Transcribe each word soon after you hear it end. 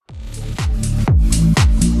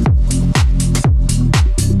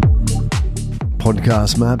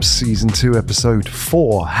Podcast Maps, Season 2, Episode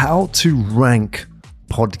 4, How to Rank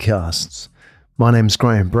Podcasts. My name's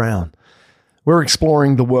Graham Brown. We're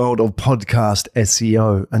exploring the world of podcast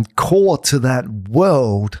SEO, and core to that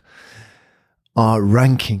world are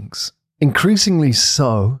rankings. Increasingly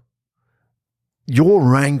so, your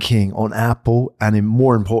ranking on Apple, and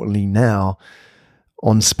more importantly now,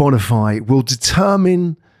 on Spotify, will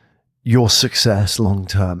determine your success long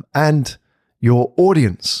term and your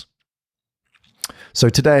audience. So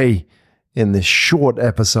today, in this short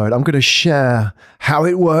episode, I'm going to share how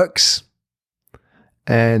it works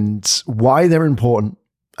and why they're important,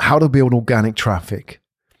 how to build organic traffic,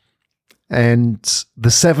 and the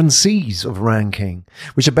 7 C's of ranking,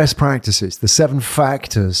 which are best practices, the 7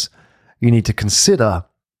 factors you need to consider,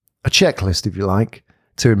 a checklist if you like,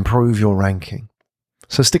 to improve your ranking.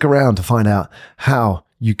 So stick around to find out how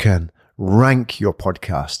you can rank your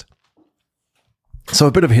podcast. So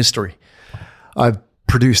a bit of history. I've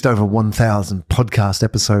produced over 1,000 podcast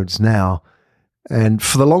episodes now, and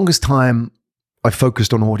for the longest time, I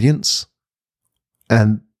focused on audience,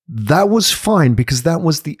 and that was fine because that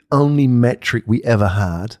was the only metric we ever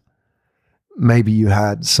had. Maybe you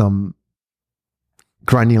had some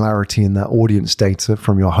granularity in that audience data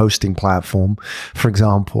from your hosting platform, for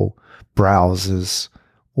example, browsers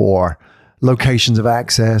or locations of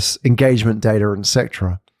access, engagement data,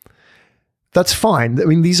 etc. That's fine. I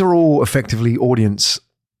mean, these are all effectively audience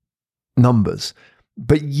numbers,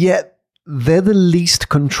 but yet they're the least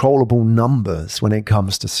controllable numbers when it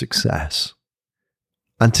comes to success.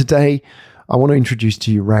 And today, I want to introduce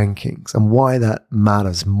to you rankings and why that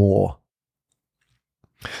matters more.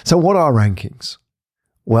 So what are rankings?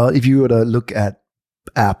 Well, if you were to look at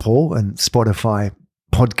Apple and Spotify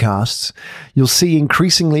podcasts, you'll see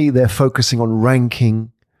increasingly they're focusing on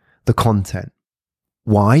ranking the content.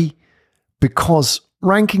 Why? Because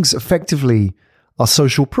rankings effectively are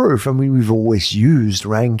social proof. I mean, we've always used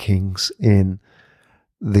rankings in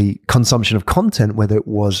the consumption of content, whether it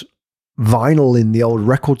was vinyl in the old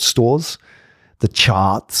record stores, the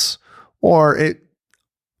charts, or it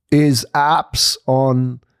is apps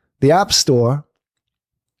on the App Store.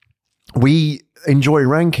 We enjoy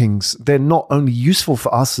rankings. They're not only useful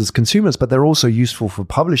for us as consumers, but they're also useful for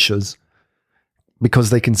publishers because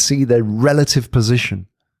they can see their relative position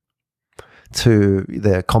to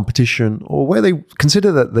their competition or where they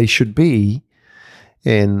consider that they should be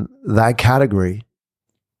in that category.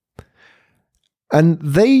 And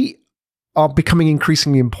they are becoming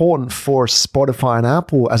increasingly important for Spotify and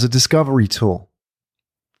Apple as a discovery tool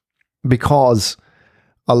because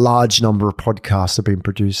a large number of podcasts are being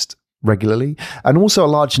produced regularly, and also a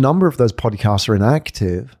large number of those podcasts are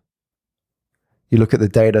inactive. You look at the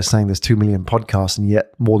data saying there's 2 million podcasts, and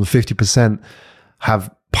yet more than 50%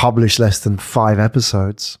 have published less than 5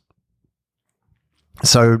 episodes.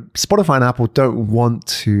 So Spotify and Apple don't want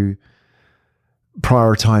to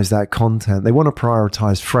prioritize that content. They want to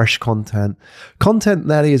prioritize fresh content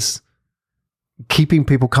that is keeping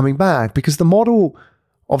people coming back, because the model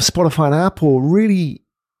of Spotify and Apple really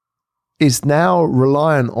is now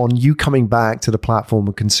reliant on you coming back to the platform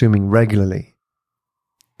and consuming regularly.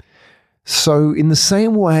 So in the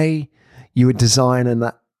same way you would design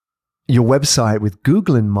your website with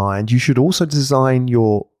Google in mind, you should also design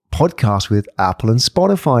your podcast with Apple and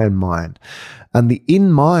Spotify in mind. And the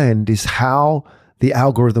in mind is how the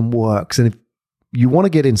algorithm works. And if you want to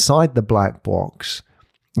get inside the black box,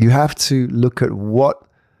 you have to look at what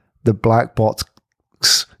the black box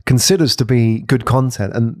considers to be good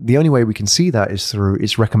content. And the only way we can see that is through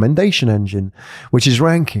its recommendation engine, which is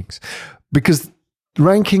rankings. Because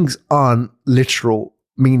rankings aren't literal,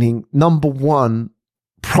 meaning number one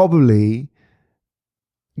probably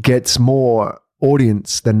gets more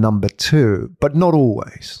audience than number 2, but not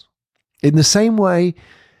always. In the same way,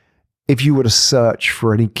 if you were to search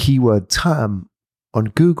for any keyword term on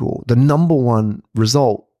Google, the number 1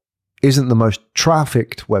 result isn't the most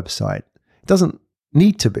trafficked website. It doesn't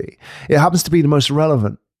need to be. It happens to be the most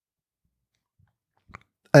relevant.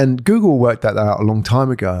 And Google worked that out a long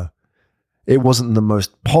time ago. It wasn't the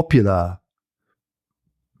most popular,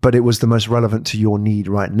 but it was the most relevant to your need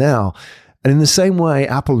right now. And in the same way,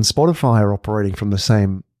 Apple and Spotify are operating from the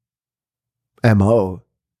same MO,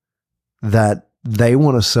 that they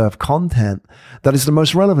want to serve content that is the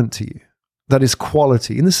most relevant to you, that is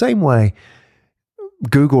quality. In the same way,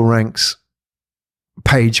 Google ranks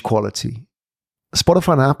page quality.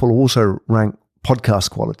 Spotify and Apple also rank podcast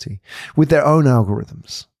quality with their own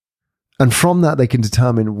algorithms. And from that, they can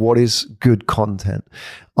determine what is good content,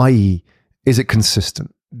 i.e., is it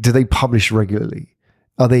consistent? Do they publish regularly?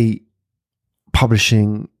 Are they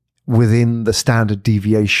publishing within the standard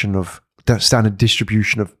deviation of standard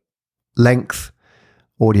distribution of length,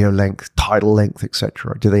 audio length, title length,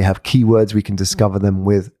 etc.? Do they have keywords we can discover them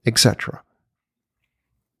with, etc.?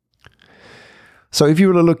 So if you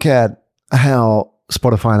were to look at how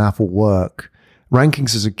Spotify and Apple work,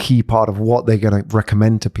 rankings is a key part of what they're going to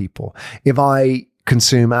recommend to people. If I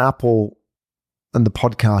consume Apple and the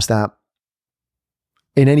podcast app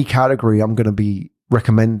in any category, I'm going to be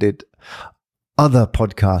recommended other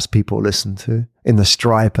podcasts people listen to in the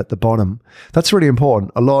stripe at the bottom. That's really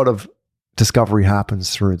important. A lot of discovery happens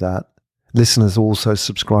through that. Listeners also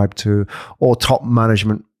subscribe to or top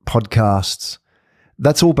management podcasts.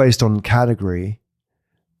 That's all based on category.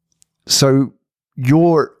 So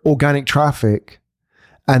your organic traffic,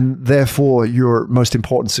 and therefore your most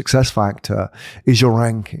important success factor, is your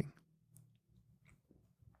ranking.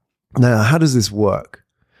 Now, how does this work?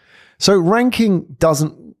 So ranking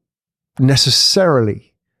doesn't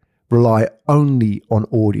necessarily rely only on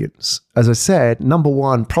audience. As I said, number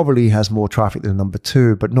one probably has more traffic than number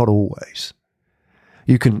two, but not always.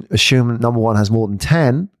 You can assume number one has more than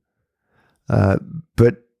 10,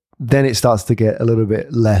 but then it starts to get a little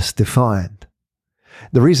bit less defined.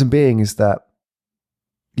 The reason being is that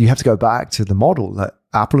you have to go back to the model that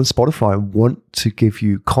Apple and Spotify want to give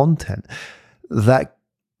you content that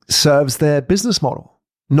serves their business model,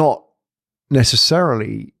 not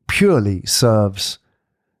necessarily purely serves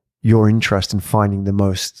your interest in finding the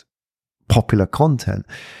most popular content,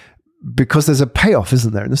 because there's a payoff,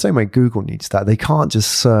 isn't there? In the same way Google needs that. They can't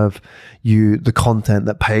just serve you the content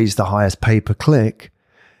that pays the highest pay per click.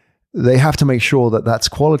 They have to make sure that that's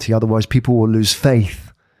quality. Otherwise, people will lose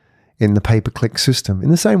faith in the pay-per-click system. In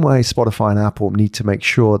the same way, Spotify and Apple need to make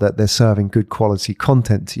sure that they're serving good quality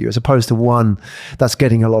content to you, as opposed to one that's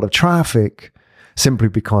getting a lot of traffic simply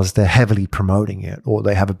because they're heavily promoting it or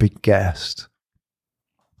they have a big guest.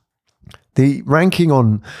 The ranking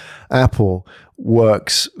on Apple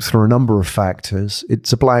works through a number of factors.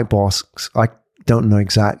 It's a black box. I don't know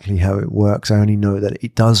exactly how it works. I only know that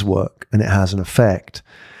it does work and it has an effect.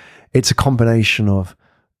 It's a combination of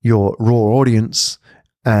your raw audience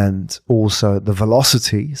and also the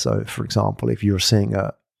velocity. So, for example, if you're seeing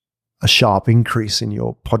a sharp increase in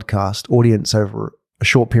your podcast audience over a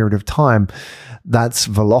short period of time, that's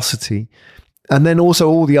velocity. And then also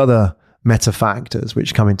all the other meta factors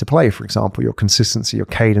which come into play. For example, your consistency, your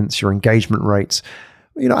cadence, your engagement rates.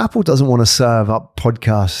 Apple doesn't want to serve up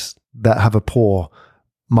podcasts that have a poor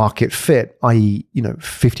market fit, i.e.,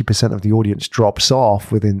 50% of the audience drops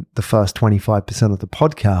off within the first 25% of the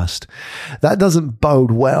podcast. That doesn't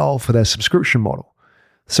bode well for their subscription model.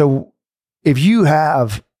 So if you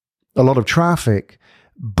have a lot of traffic,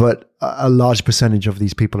 but a large percentage of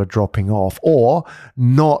these people are dropping off or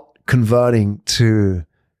not converting to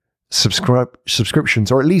subscriptions,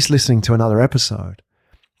 or at least listening to another episode,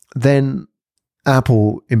 then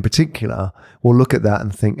Apple in particular will look at that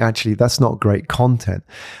and think, actually, that's not great content.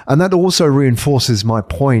 And that also reinforces my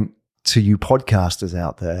point to you podcasters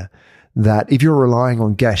out there, that if you're relying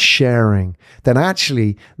on guest sharing, then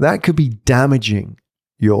actually that could be damaging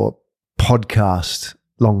your podcast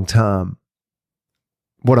long term.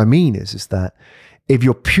 What I mean is that if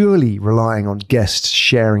you're purely relying on guests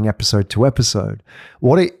sharing episode to episode,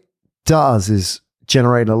 what it does is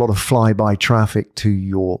generate a lot of flyby traffic to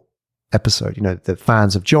your episode. The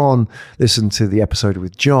fans of John listen to the episode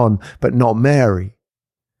with John, but not Mary.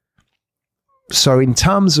 So in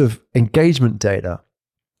terms of engagement data,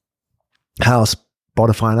 how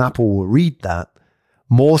Spotify and Apple will read that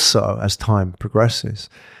more so as time progresses,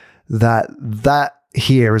 that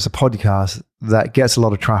here is a podcast that gets a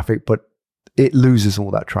lot of traffic, but it loses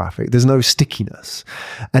all that traffic. There's no stickiness.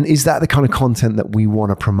 And is that the kind of content that we want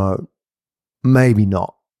to promote? Maybe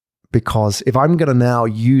not. Because if I'm going to now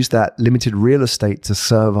use that limited real estate to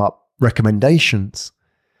serve up recommendations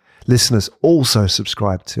listeners also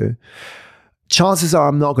subscribe to, chances are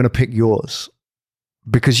I'm not going to pick yours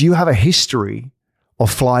because you have a history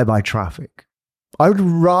of flyby traffic. I would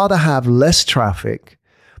rather have less traffic,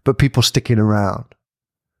 but people sticking around,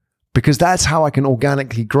 because that's how I can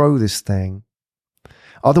organically grow this thing.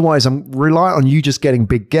 Otherwise, I'm reliant on you just getting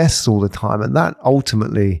big guests all the time, and that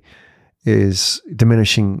ultimately is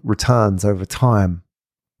diminishing returns over time.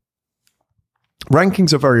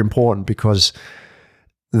 Rankings are very important because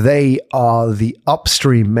they are the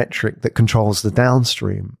upstream metric that controls the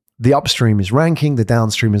downstream. The upstream is ranking, the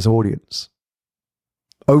downstream is audience.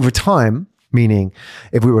 Over time, meaning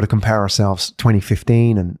if we were to compare ourselves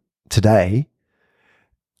 2015 and today,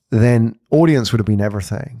 then audience would have been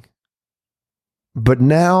everything. But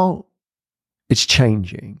now it's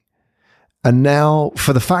changing. And now,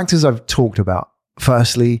 for the factors I've talked about,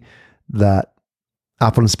 firstly, that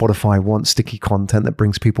Apple and Spotify want sticky content that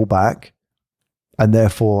brings people back, and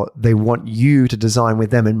therefore they want you to design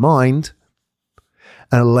with them in mind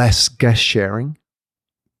and less guest sharing.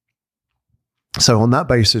 So on that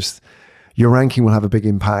basis, your ranking will have a big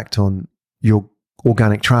impact on your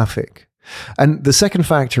organic traffic. And the second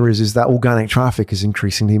factor is that organic traffic is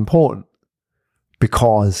increasingly important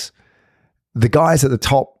because the guys at the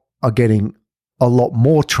top are getting a lot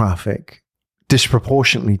more traffic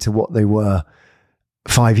disproportionately to what they were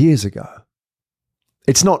 5 years ago.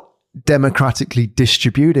 It's not democratically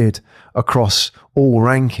distributed across all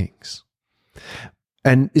rankings.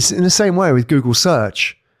 And it's in the same way with Google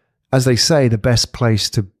search. As they say, the best place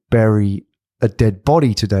to bury a dead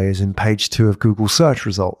body today is in page 2 of Google search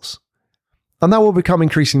results. And that will become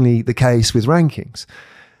increasingly the case with rankings,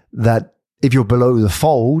 that if you're below the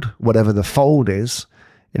fold, whatever the fold is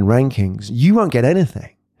in rankings, you won't get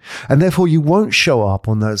anything. And therefore you won't show up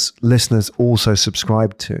on those listeners also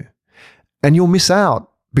subscribed to. And you'll miss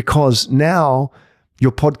out because now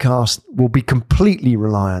your podcast will be completely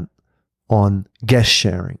reliant on guest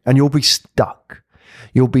sharing and you'll be stuck.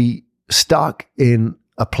 You'll be stuck in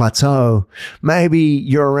a plateau. Maybe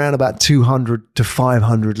you're around about 200 to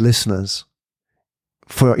 500 listeners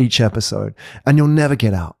for each episode, and you'll never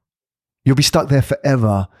get out. You'll be stuck there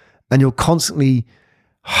forever, and you're constantly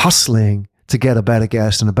hustling to get a better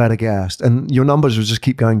guest and a better guest, and your numbers will just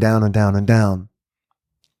keep going down and down and down.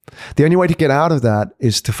 The only way to get out of that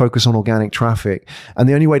is to focus on organic traffic, and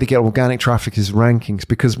the only way to get organic traffic is rankings,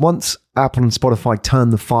 because once Apple and Spotify turn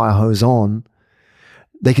the fire hose on,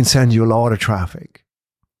 they can send you a lot of traffic.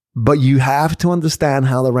 But you have to understand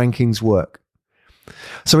how the rankings work.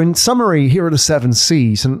 So in summary, here are the 7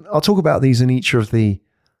 C's, and I'll talk about these in each of the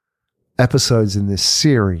episodes in this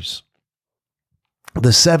series.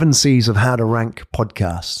 The 7 C's of how to rank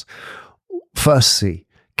podcasts. First C,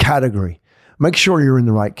 category. Make sure you're in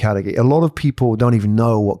the right category. A lot of people don't even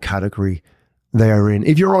know what category they are in.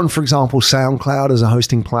 If you're on, for example, SoundCloud as a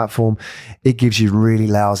hosting platform, it gives you really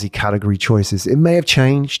lousy category choices. It may have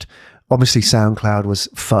changed. Obviously, SoundCloud was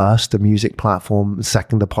first, a music platform,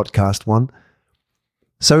 second, a podcast one.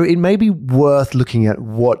 So it may be worth looking at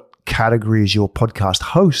what categories your podcast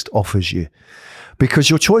host offers you,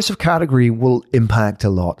 because your choice of category will impact a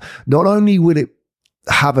lot. Not only will it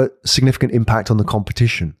have a significant impact on the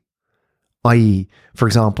competition, i.e., for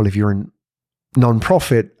example, if you're in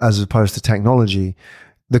non-profit as opposed to technology,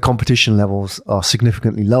 the competition levels are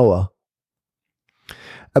significantly lower.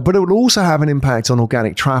 But it will also have an impact on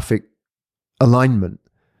organic traffic alignment.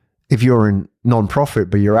 If you're in non-profit,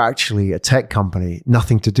 but you're actually a tech company,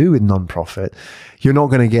 nothing to do with non-profit, you're not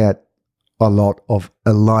going to get a lot of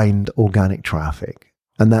aligned organic traffic.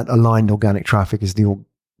 And that aligned organic traffic is the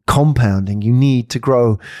compounding you need to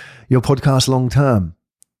grow your podcast long-term.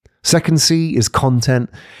 Second C is content.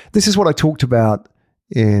 This is what I talked about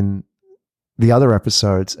in the other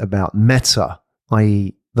episodes about meta,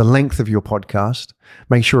 i.e. the length of your podcast.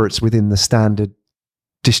 Make sure it's within the standard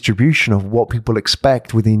distribution of what people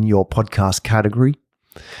expect within your podcast category.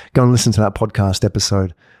 Go and listen to that podcast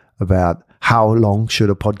episode about how long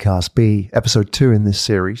should a podcast be, episode 2 in this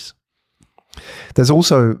series. There's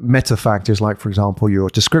also meta factors like, for example, your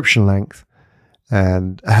description length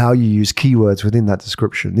and how you use keywords within that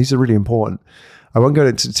description. These are really important. I won't go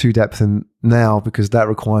into too depth now because that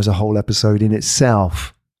requires a whole episode in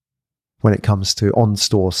itself when it comes to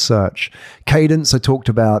on-store search. Cadence, I talked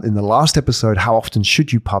about in the last episode, how often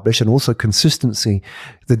should you publish, and also consistency.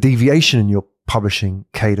 The deviation in your publishing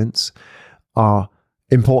cadence are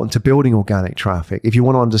important to building organic traffic. If you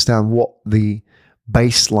want to understand what the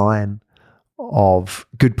baseline of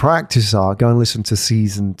good practice are, go and listen to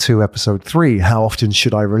season 2, episode 3. How often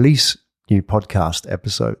should I release new podcast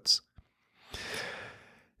episodes?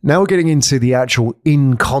 Now we're getting into the actual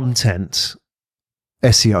in-content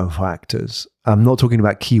SEO factors. I'm not talking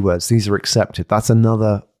about keywords. These are accepted. That's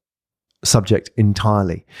another subject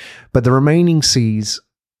entirely. But the remaining C's,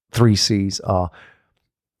 3 C's, are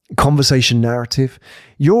conversation narrative.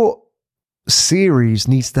 Your series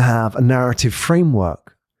needs to have a narrative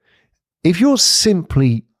framework. If you're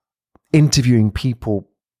simply interviewing people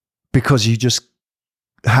because you just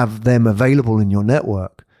have them available in your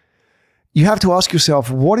network, you have to ask yourself,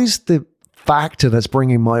 what is the factor that's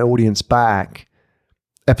bringing my audience back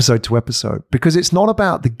episode to episode? Because it's not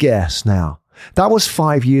about the guest now. That was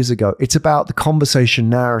 5 years ago. It's about the conversation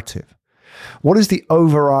narrative. What is the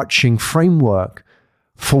overarching framework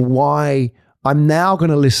for why I'm now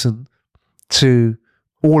going to listen to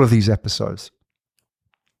all of these episodes?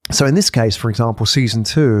 So in this case, for example, season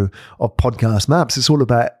 2 of Podcast Maps, it's all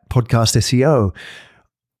about podcast SEO.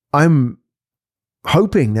 I'm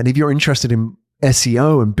hoping that if you're interested in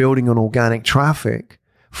SEO and building on organic traffic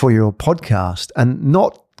for your podcast and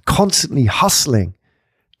not constantly hustling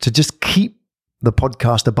to just keep the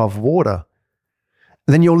podcast above water,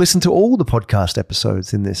 then you'll listen to all the podcast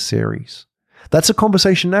episodes in this series. That's a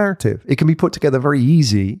conversation narrative. It can be put together very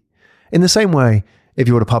easy. In the same way, if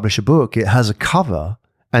you were to publish a book, it has a cover,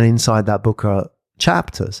 and inside that book are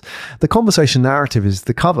chapters. The conversation narrative is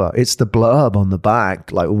the cover. It's the blurb on the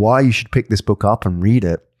back, like why you should pick this book up and read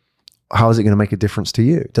it. How is it going to make a difference to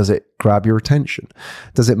you? Does it grab your attention?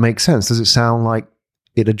 Does it make sense? Does it sound like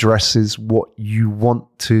it addresses what you want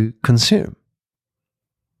to consume?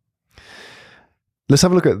 Let's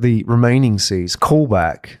have a look at the remaining C's.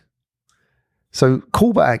 Callback. So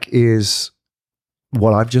callback is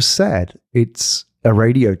what I've just said. It's a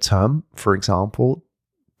radio term, for example,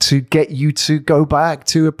 to get you to go back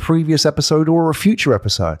to a previous episode or a future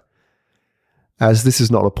episode. As this is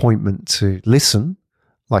not an appointment to listen,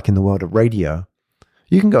 like in the world of radio,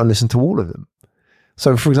 you can go and listen to all of them.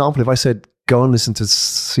 So, for example, if I said, go and listen to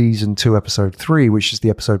season 2, episode 3, which is the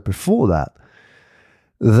episode before that,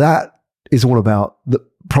 that is all about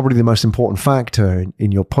probably the most important factor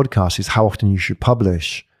in your podcast is how often you should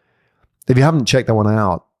publish. If you haven't checked that one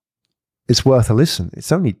out, it's worth a listen.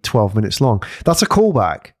 It's only 12 minutes long. That's a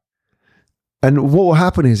callback. And what will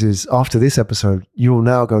happen is after this episode, you will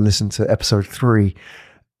now go listen to episode 3.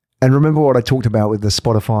 And remember what I talked about with the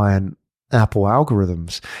Spotify and Apple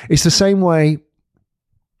algorithms. It's the same way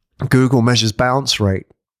Google measures bounce rate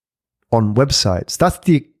on websites. That's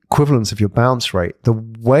the equivalence of your bounce rate. The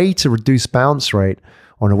way to reduce bounce rate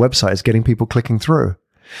on a website is getting people clicking through.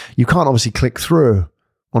 You can't obviously click through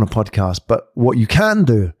on a podcast, but what you can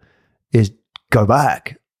do is go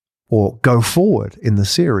back or go forward in the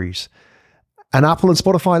series. And Apple and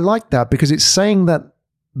Spotify like that because it's saying that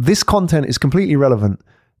this content is completely relevant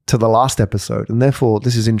to the last episode. And therefore,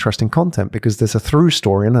 this is interesting content because there's a through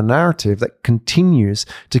story and a narrative that continues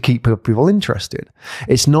to keep people interested.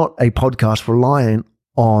 It's not a podcast relying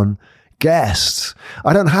on guests.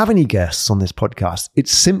 I don't have any guests on this podcast.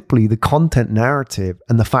 It's simply the content narrative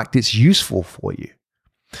and the fact it's useful for you.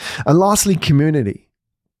 And lastly, community.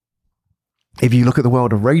 If you look at the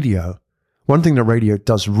world of radio, one thing that radio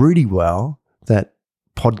does really well that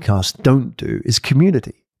podcasts don't do is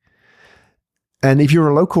community. And if you're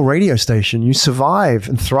a local radio station, you survive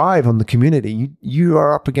and thrive on the community. You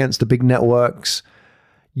are up against the big networks.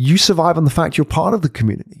 You survive on the fact you're part of the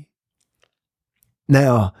community.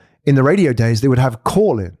 Now, in the radio days, they would have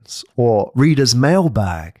call-ins or readers'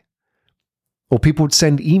 mailbag, or people would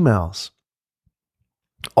send emails.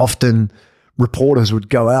 Often, reporters would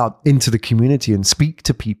go out into the community and speak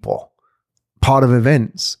to people, part of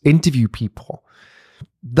events, interview people.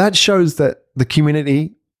 That shows that the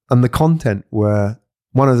community and the content were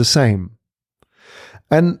one of the same.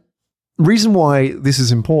 And the reason why this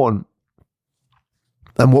is important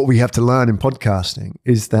and what we have to learn in podcasting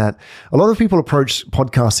is that a lot of people approach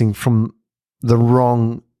podcasting from the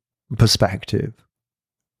wrong perspective.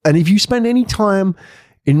 And if you spend any time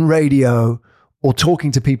in radio or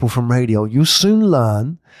talking to people from radio, you'll soon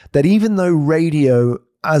learn that even though radio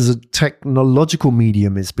as a technological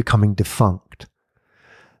medium is becoming defunct,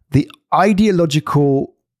 the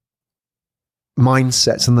ideological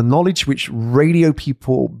mindsets and the knowledge which radio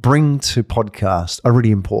people bring to podcasts are really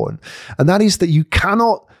important. And that is that you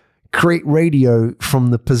cannot create radio from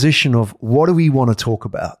the position of what do we want to talk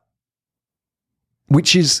about,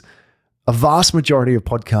 which is a vast majority of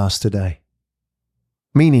podcasts today.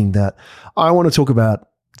 Meaning that I want to talk about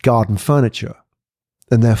garden furniture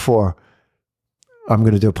and therefore I'm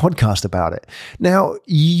going to do a podcast about it. Now,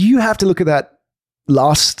 you have to look at that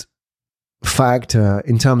last factor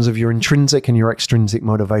in terms of your intrinsic and your extrinsic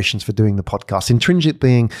motivations for doing the podcast. Intrinsic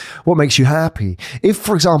being what makes you happy. If,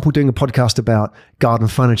 for example, doing a podcast about garden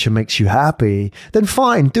furniture makes you happy, then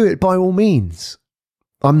fine, do it by all means.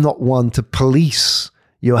 I'm not one to police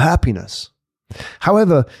your happiness.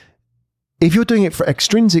 However, if you're doing it for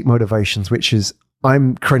extrinsic motivations, which is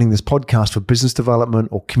I'm creating this podcast for business development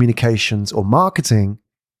or communications or marketing,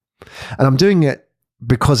 and I'm doing it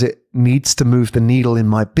because it needs to move the needle in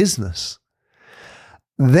my business,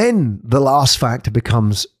 then the last factor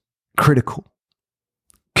becomes critical.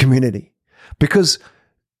 Community. Because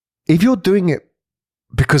if you're doing it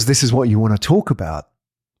because this is what you want to talk about,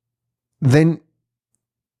 then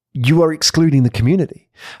you are excluding the community.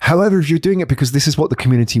 However, if you're doing it because this is what the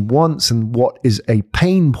community wants and what is a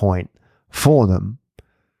pain point for them,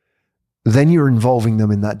 then you're involving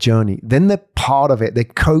them in that journey. Then they're part of it. They're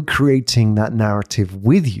co-creating that narrative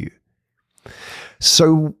with you.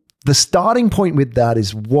 So the starting point with that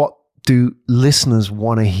is, what do listeners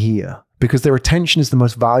want to hear? because their attention is the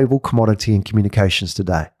most valuable commodity in communications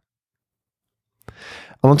today.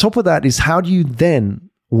 And on top of that is, how do you then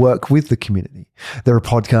work with the community? There are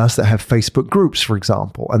podcasts that have Facebook groups, for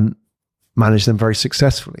example, and manage them very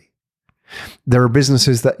successfully. There are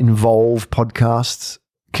businesses that involve podcasts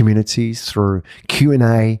communities through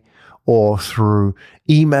Q&A or through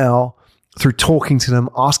email, through talking to them,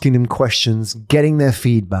 asking them questions, getting their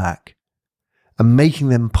feedback, and making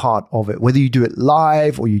them part of it. Whether you do it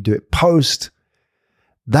live or you do it post,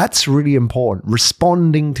 that's really important.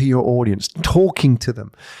 Responding to your audience, talking to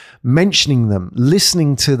them, mentioning them,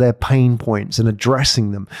 listening to their pain points and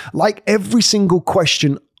addressing them. Like every single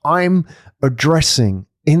question I'm addressing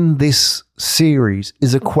in this series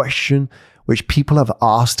is a question which people have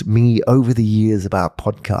asked me over the years about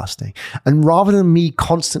podcasting. And rather than me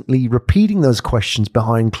constantly repeating those questions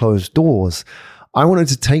behind closed doors, I wanted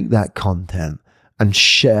to take that content and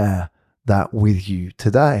share that with you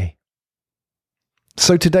today.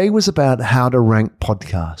 So today was about how to rank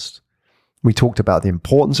podcasts. We talked about the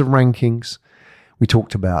importance of rankings. We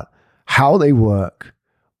talked about how they work,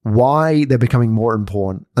 why they're becoming more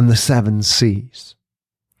important, and the 7 C's.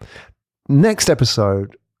 Next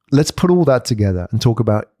episode, let's put all that together and talk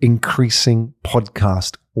about increasing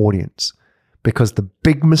podcast audience, because the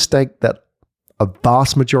big mistake that a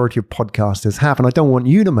vast majority of podcasters have, and I don't want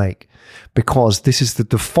you to make, because this is the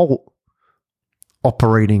default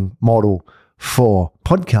operating model for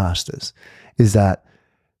podcasters, is that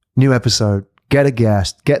new episode, get a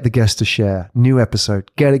guest, get the guest to share. New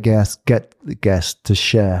episode, get a guest, get the guest to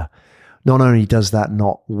share. Not only does that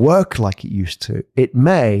not work like it used to, it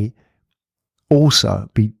may also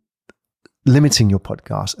be limiting your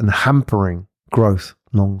podcast and hampering growth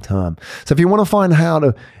long term. So if you want to find how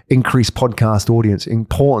to increase podcast audience,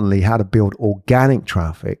 importantly, how to build organic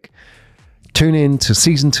traffic, tune in to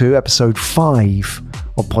season 2, episode 5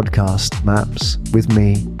 of Podcast Maps with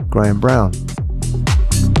me, Graham Brown.